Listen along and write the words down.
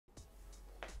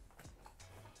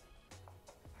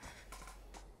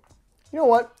You know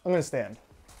what? I'm gonna stand,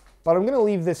 but I'm gonna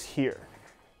leave this here.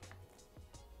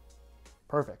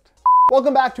 Perfect.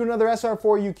 Welcome back to another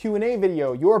SR4U Q A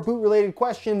video, your boot-related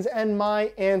questions and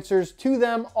my answers to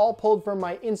them, all pulled from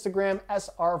my Instagram,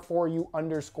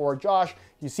 SR4U_Josh.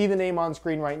 You see the name on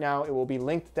screen right now. It will be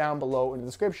linked down below in the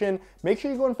description. Make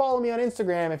sure you go and follow me on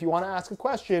Instagram if you want to ask a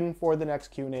question for the next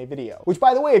Q&A video. Which,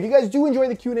 by the way, if you guys do enjoy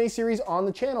the Q&A series on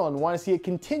the channel and want to see it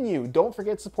continue, don't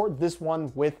forget to support this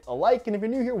one with a like. And if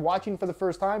you're new here watching for the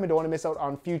first time and don't want to miss out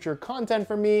on future content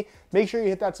from me, make sure you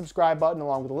hit that subscribe button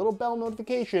along with a little bell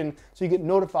notification so you get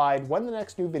notified when the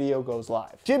next new video goes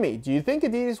live. Jimmy, do you think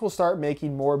Adidas will start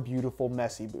making more beautiful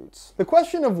Messi boots? The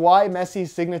question of why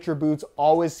Messi's signature boots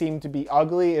always seem to be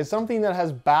ugly is something that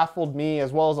has baffled me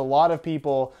as well as a lot of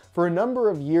people for a number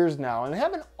of years now, and they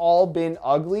haven't all been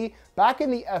ugly. Back in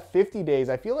the F50 days,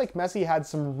 I feel like Messi had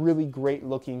some really great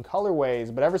looking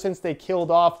colorways, but ever since they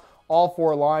killed off all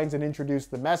 4 lines and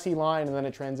introduced the Messi line and then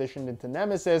it transitioned into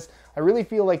Nemesis, I really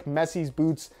feel like Messi's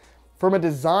boots from a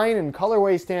design and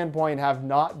colorway standpoint have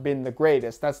not been the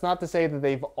greatest. That's not to say that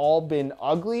they've all been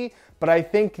ugly, but I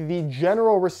think the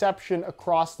general reception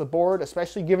across the board,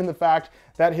 especially given the fact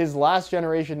that his last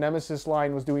generation Nemesis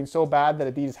line was doing so bad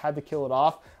that Adidas had to kill it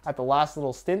off at the last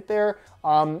little stint there,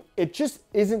 it just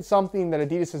isn't something that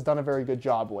Adidas has done a very good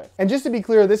job with. And just to be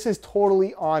clear, this is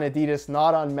totally on Adidas,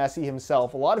 not on Messi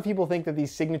himself. A lot of people think that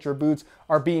these signature boots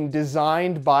are being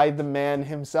designed by the man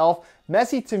himself.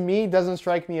 Messi, to me, doesn't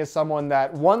strike me as someone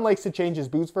that, 1, likes to change his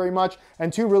boots very much,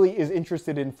 and 2, really is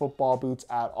interested in football boots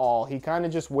at all. He kind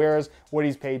of just wears what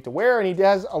he's paid to wear, and he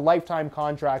has a lifetime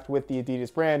contract with the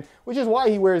Adidas brand, which is why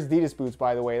he wears Adidas boots,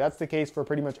 by the way. That's the case for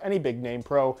pretty much any big name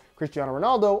pro. Cristiano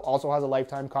Ronaldo also has a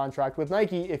lifetime contract with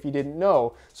Nike, if you didn't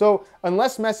know. So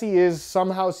unless Messi is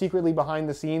somehow secretly behind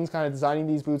the scenes kind of designing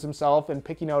these boots himself and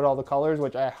picking out all the colors,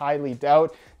 which I highly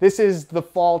doubt, this is the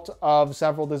fault of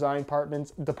several design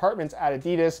departments at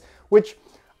Adidas, which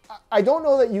I don't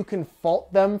know that you can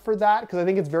fault them for that, because I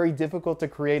think it's very difficult to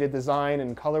create a design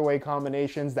and colorway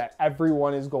combinations that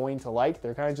everyone is going to like.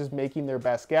 They're kind of just making their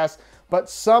best guess, but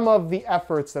some of the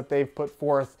efforts that they've put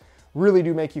forth really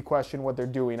do make you question what they're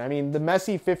doing. I mean, the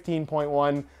Messi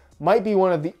 15.1 might be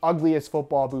one of the ugliest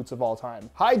football boots of all time.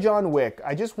 Hi, John Wick.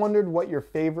 I just wondered what your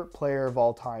favorite player of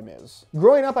all time is.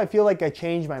 Growing up, I feel like I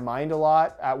changed my mind a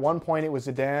lot. At one point, it was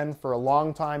Zidane. For a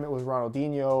long time, it was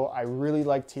Ronaldinho. I really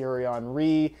liked Thierry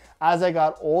Henry. As I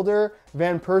got older,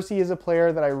 Van Persie is a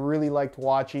player that I really liked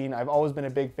watching. I've always been a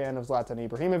big fan of Zlatan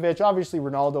Ibrahimovic. Obviously,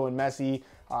 Ronaldo and Messi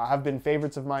have been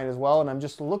favorites of mine as well, and I'm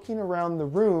just looking around the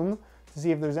room to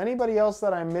see if there's anybody else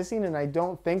that I'm missing, and I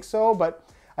don't think so, but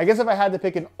I guess if I had to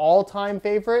pick an all-time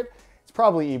favorite, it's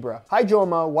probably Ibra. Hi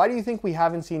Joma, why do you think we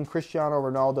haven't seen Cristiano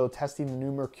Ronaldo testing the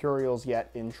new Mercurials yet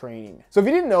in training? So if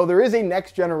you didn't know, there is a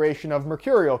next generation of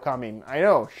Mercurial coming. I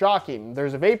know, shocking.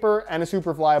 There's a Vapor and a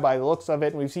Superfly by the looks of it,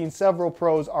 and we've seen several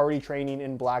pros already training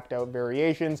in blacked out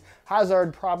variations,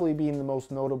 Hazard probably being the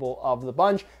most notable of the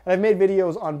bunch. And I've made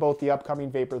videos on both the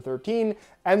upcoming Vapor 13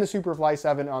 and the Superfly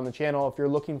 7 on the channel if you're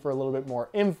looking for a little bit more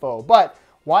info. But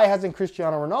why hasn't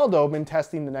Cristiano Ronaldo been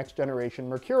testing the next generation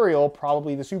Mercurial,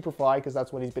 probably the Superfly, because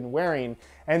that's what he's been wearing?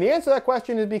 And the answer to that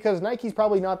question is because Nike's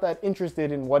probably not that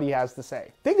interested in what he has to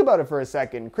say. Think about it for a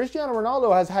second. Cristiano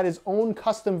Ronaldo has had his own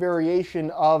custom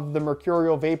variation of the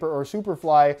Mercurial Vapor or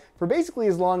Superfly for basically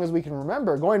as long as we can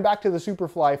remember. Going back to the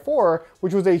Superfly 4,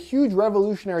 which was a huge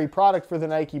revolutionary product for the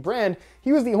Nike brand,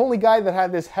 he was the only guy that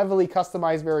had this heavily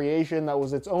customized variation that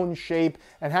was its own shape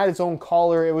and had its own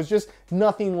color. It was just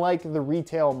nothing like the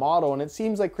retail model, and it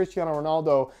seems like Cristiano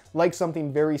Ronaldo likes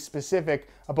something very specific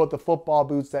about the football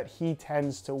boots that he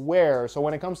tends to wear. So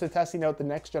when it comes to testing out the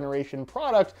next generation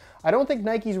product, I don't think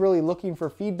Nike's really looking for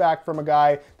feedback from a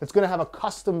guy that's going to have a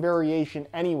custom variation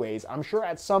anyways. I'm sure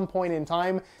at some point in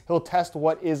time, he'll test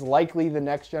what is likely the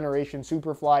next generation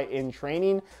Superfly in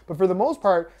training. But for the most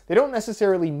part, they don't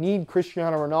necessarily need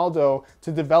Cristiano Ronaldo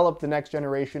to develop the next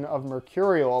generation of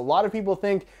Mercurial. A lot of people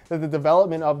think that the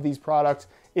development of these products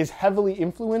is heavily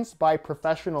influenced by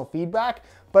professional feedback,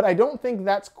 but I don't think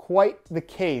that's quite the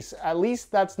case. At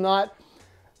least it's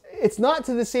not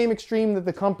to the same extreme that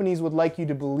the companies would like you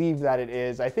to believe that it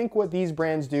is. I think what these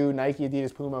brands do, Nike,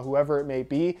 Adidas, Puma, whoever it may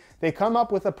be, they come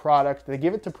up with a product, they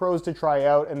give it to pros to try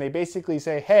out, and they basically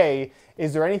say, hey,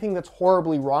 is there anything that's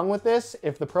horribly wrong with this?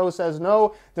 If the pro says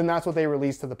no, then that's what they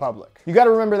release to the public. You got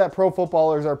to remember that pro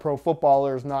footballers are pro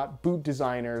footballers, not boot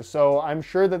designers. So I'm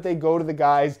sure that they go to the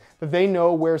guys that they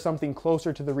know wear something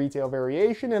closer to the retail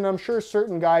variation, and I'm sure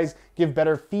certain guys give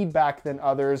better feedback than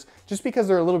others just because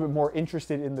they're a little bit more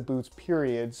interested in the boots,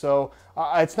 period. So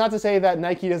it's not to say that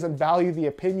Nike doesn't value the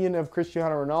opinion of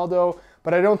Cristiano Ronaldo,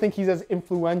 but I don't think he's as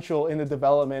influential in the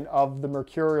development of the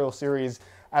Mercurial series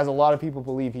as a lot of people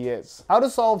believe he is. How to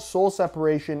solve sole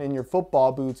separation in your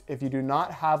football boots if you do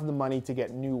not have the money to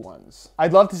get new ones.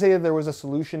 I'd love to say that there was a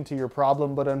solution to your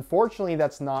problem, but unfortunately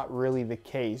that's not really the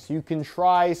case. You can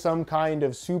try some kind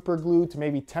of super glue to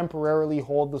maybe temporarily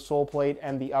hold the sole plate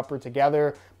and the upper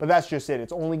together, but that's just it.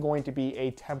 It's only going to be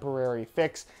a temporary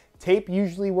fix. Tape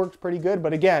usually works pretty good,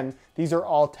 but again, these are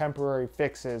all temporary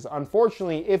fixes.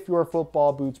 Unfortunately, if your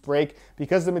football boots break,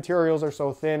 because the materials are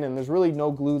so thin and there's really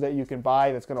no glue that you can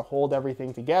buy that's gonna hold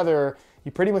everything together,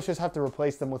 you pretty much just have to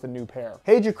replace them with a new pair.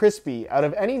 Hey Crispy, out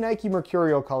of any Nike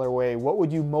Mercurial colorway, what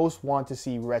would you most want to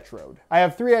see retroed? I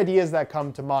have 3 ideas that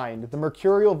come to mind. The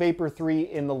Mercurial Vapor 3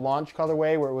 in the launch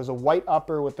colorway, where it was a white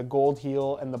upper with the gold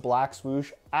heel and the black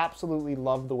swoosh. Absolutely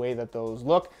love the way that those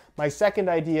look. My second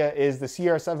idea is the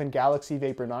CR7 Galaxy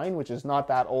Vapor 9, which is not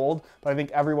that old, but I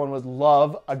think everyone would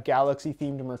love a Galaxy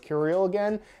themed Mercurial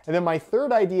again. And then my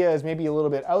third idea is maybe a little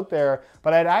bit out there,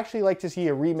 but I'd actually like to see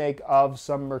a remake of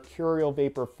some Mercurial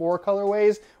Vapor 4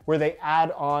 colorways where they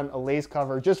add on a lace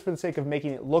cover just for the sake of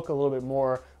making it look a little bit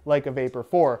more like a Vapor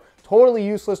 4. Totally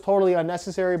useless, totally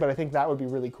unnecessary, but I think that would be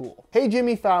really cool. Hey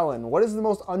Jimmy Fallon, what is the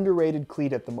most underrated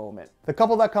cleat at the moment? The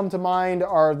couple that come to mind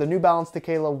are the New Balance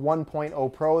Tequila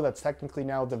 1.0 Pro, that's technically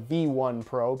now the V1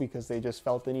 Pro because they just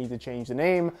felt the need to change the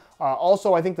name.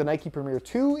 Also, I think the Nike Premier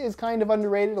 2 is kind of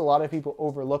underrated. A lot of people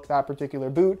overlook that particular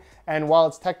boot, and while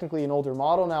it's technically an older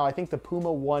model now, I think the Puma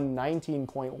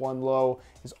 119.1 Low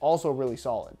is also really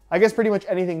solid. I guess pretty much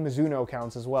anything Mizuno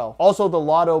counts as well. Also the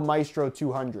Lotto Maestro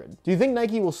 200. Do you think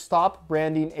Nike will stop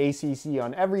branding ACC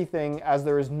on everything, as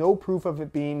there is no proof of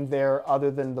it being there other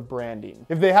than the branding?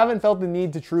 If they haven't felt the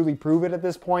need to truly prove it at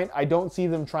this point, I don't see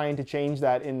them trying to change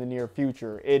that in the near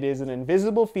future. It is an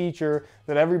invisible feature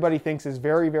that everybody thinks is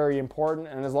very, very important,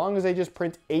 and as long as they just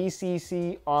print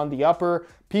ACC on the upper,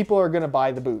 people are gonna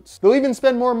buy the boots. They'll even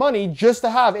spend more money just to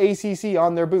have ACC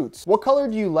on their boots. What color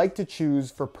do you like to choose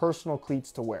for personal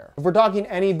cleats to wear? If we're talking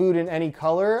any boot in any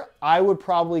color, I would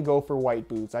probably go for white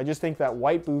boots. I just think that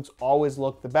white boots always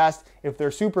look the best. If they're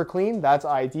super clean, that's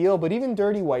ideal, but even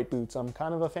dirty white boots, I'm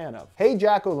kind of a fan of. Hey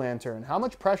Jack-O-Lantern, how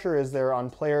much pressure is there on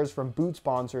players from boot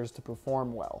sponsors to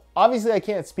perform well? Obviously, I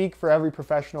can't speak for every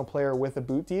professional player with a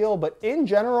boot deal, but in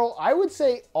general, I would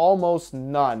say almost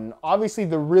none. Obviously,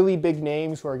 the really big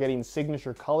names who are getting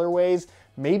signature colorways,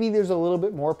 maybe there's a little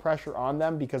bit more pressure on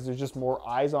them because there's just more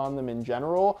eyes on them in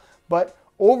general, but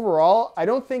overall, I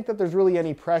don't think that there's really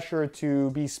any pressure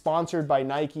to be sponsored by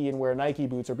Nike and wear Nike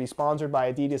boots, or be sponsored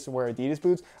by Adidas and wear Adidas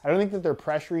boots. I don't think that they're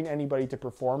pressuring anybody to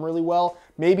perform really well.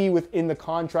 Maybe within the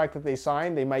contract that they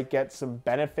sign, they might get some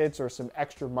benefits or some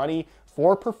extra money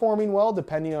for performing well,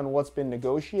 depending on what's been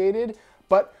negotiated.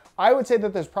 But I would say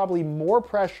that there's probably more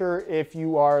pressure if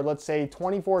you are, let's say,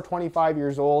 24, 25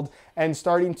 years old and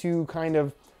starting to kind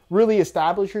of really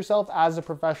establish yourself as a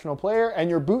professional player, and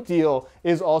your boot deal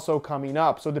is also coming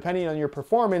up. So depending on your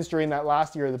performance during that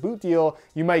last year of the boot deal,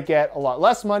 you might get a lot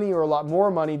less money or a lot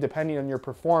more money depending on your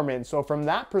performance. So from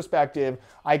that perspective,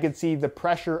 I could see the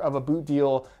pressure of a boot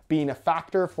deal being a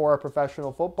factor for a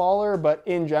professional footballer, but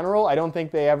in general, I don't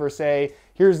think they ever say,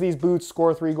 here's these boots,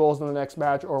 score 3 goals in the next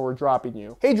match, or we're dropping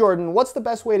you. Hey Jordan, what's the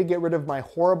best way to get rid of my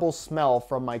horrible smell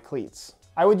from my cleats?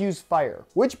 I would use fire.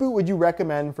 Which boot would you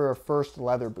recommend for a first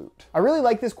leather boot? I really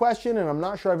like this question, and I'm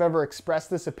not sure I've ever expressed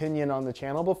this opinion on the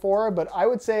channel before, but I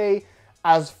would say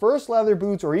as first leather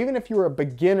boots, or even if you're a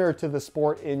beginner to the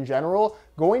sport in general,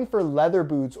 going for leather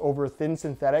boots over thin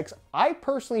synthetics, I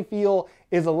personally feel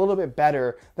is a little bit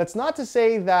better. That's not to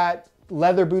say that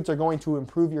leather boots are going to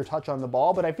improve your touch on the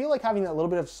ball, but I feel like having that little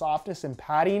bit of softness and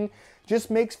padding just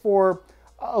makes for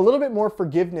a little bit more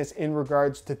forgiveness in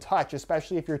regards to touch,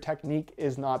 especially if your technique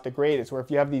is not the greatest, where if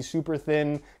you have these super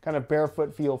thin kind of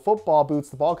barefoot feel football boots,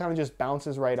 the ball kind of just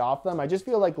bounces right off them. I just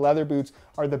feel like leather boots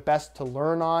are the best to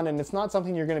learn on, and it's not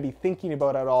something you're going to be thinking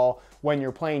about at all when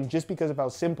you're playing just because of how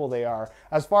simple they are.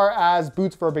 As far as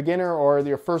boots for a beginner or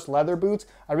your first leather boots,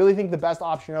 I really think the best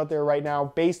option out there right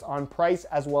now, based on price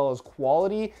as well as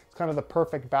quality, it's kind of the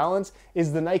perfect balance,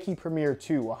 is the Nike Premier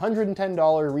 2.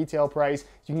 $110 retail price.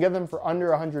 You can get them for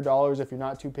under $100 if you're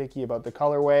not too picky about the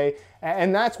colorway.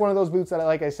 And that's one of those boots that,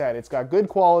 like I said, it's got good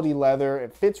quality leather,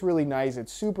 it fits really nice,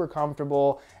 it's super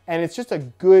comfortable, and it's just a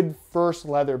good first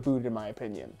leather boot in my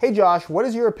opinion. Hey Josh, what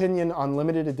is your opinion on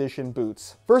limited edition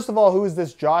boots? First of all, who is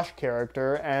this Josh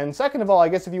character? And second of all, I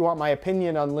guess if you want my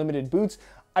opinion on limited boots,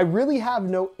 I really have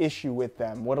no issue with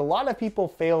them. What a lot of people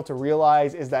fail to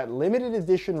realize is that limited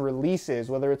edition releases,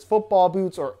 whether it's football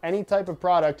boots or any type of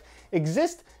product,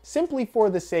 exist simply for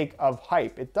the sake of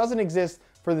hype. It doesn't exist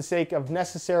for the sake of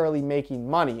necessarily making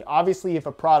money. Obviously, if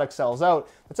a product sells out,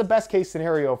 that's a best case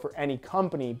scenario for any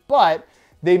company, but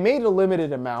they made a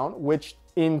limited amount, which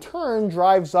in turn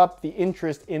drives up the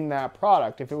interest in that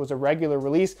product. If it was a regular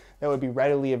release that would be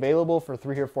readily available for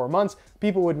 3 or 4 months,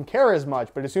 people wouldn't care as much.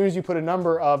 But as soon as you put a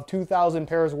number of 2,000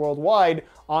 pairs worldwide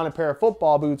on a pair of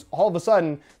football boots, all of a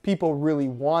sudden people really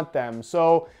want them.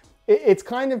 So it's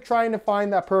kind of trying to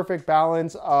find that perfect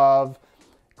balance of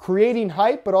creating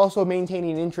hype, but also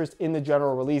maintaining interest in the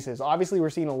general releases. Obviously, we're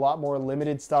seeing a lot more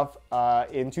limited stuff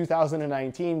in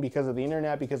 2019 because of the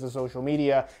internet, because of social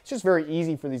media. It's just very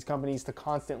easy for these companies to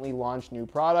constantly launch new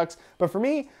products. But for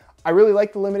me, I really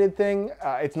like the limited thing.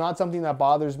 It's not something that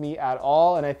bothers me at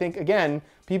all. And I think, again,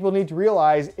 people need to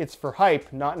realize it's for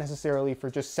hype, not necessarily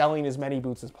for just selling as many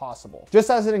boots as possible.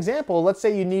 Just as an example, let's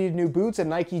say you needed new boots and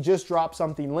Nike just dropped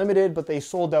something limited, but they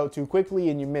sold out too quickly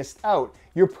and you missed out.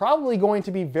 You're probably going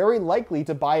to be very likely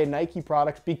to buy a Nike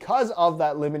product because of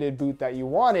that limited boot that you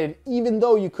wanted, even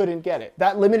though you couldn't get it.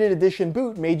 That limited edition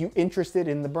boot made you interested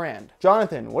in the brand.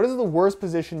 Jonathan, what is the worst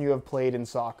position you have played in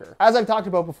soccer? As I've talked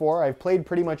about before, I've played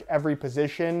pretty much every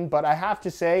position, but I have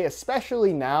to say,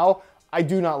 especially now, I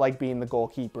do not like being the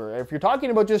goalkeeper. If you're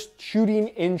talking about just shooting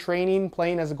in training,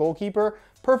 playing as a goalkeeper,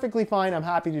 perfectly fine. I'm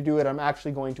happy to do it. I'm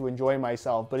actually going to enjoy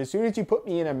myself. But as soon as you put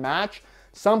me in a match,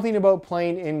 something about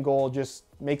playing in goal just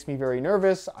makes me very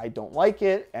nervous. I don't like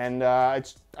it, and I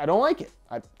don't like it.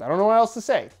 I don't know what else to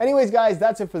say. Anyways, guys,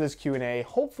 that's it for this Q&A.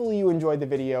 Hopefully you enjoyed the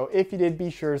video. If you did, be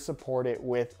sure to support it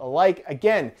with a like.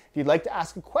 Again, if you'd like to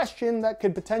ask a question that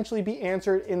could potentially be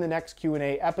answered in the next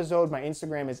Q&A episode, my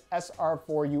Instagram is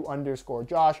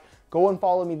SR4U_Josh. Go and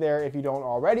follow me there if you don't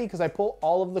already, because I pull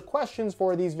all of the questions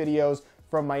for these videos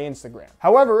from my Instagram.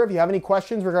 However, if you have any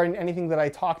questions regarding anything that I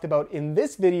talked about in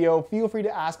this video, feel free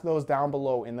to ask those down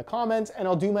below in the comments, and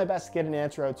I'll do my best to get an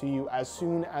answer out to you as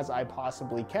soon as I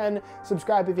possibly can.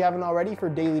 Subscribe if you haven't already for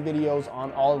daily videos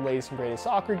on all the latest and greatest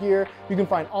soccer gear. You can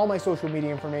find all my social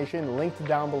media information linked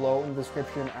down below in the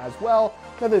description as well.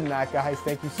 Other than that, guys,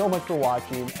 thank you so much for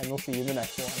watching, and we'll see you in the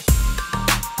next one.